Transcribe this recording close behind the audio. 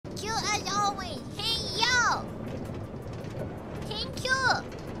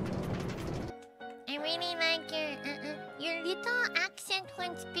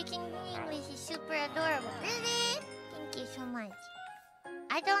when speaking English is super adorable. Really? Thank you so much.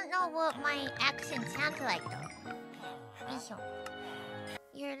 I don't know what my accent sounds like though. Misho.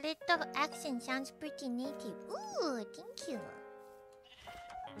 Your little accent sounds pretty native. Ooh, thank you.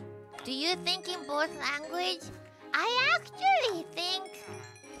 Do you think in both language? I actually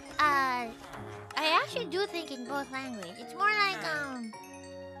do think in both language. It's more like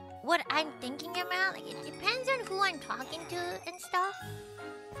what I'm thinking about. Like, it depends on who I'm talking to and stuff.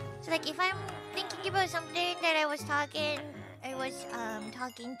 So like if I'm thinking about something that I was talking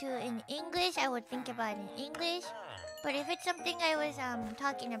to in English, I would think about it in English. But if it's something I was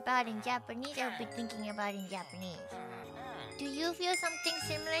talking about in Japanese, I would be thinking about in Japanese. Do you feel something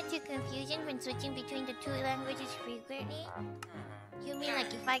similar to confusion when switching between the two languages frequently? You mean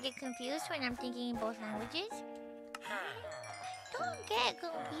like if I get confused when I'm thinking in both languages? I don't get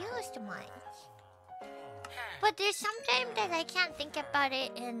confused much. But there's sometimes that I can't think about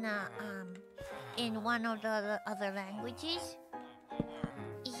it in one of the other languages.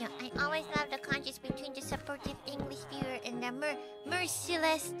 Yeah, I always love the contrast between the supportive English viewer and the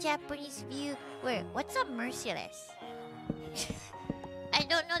merciless Japanese viewer. What's a merciless? I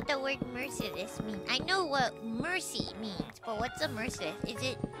don't know what the word merciless means. I know what mercy means, but what's a merciless? Is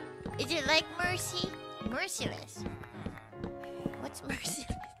it like mercy? Merciless. What's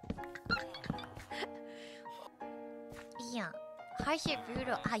merciless? Yeah. Harsh and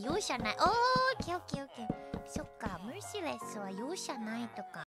brutal. あ、容赦ない。Oh, okay. そっか、merciless は容赦ないとか。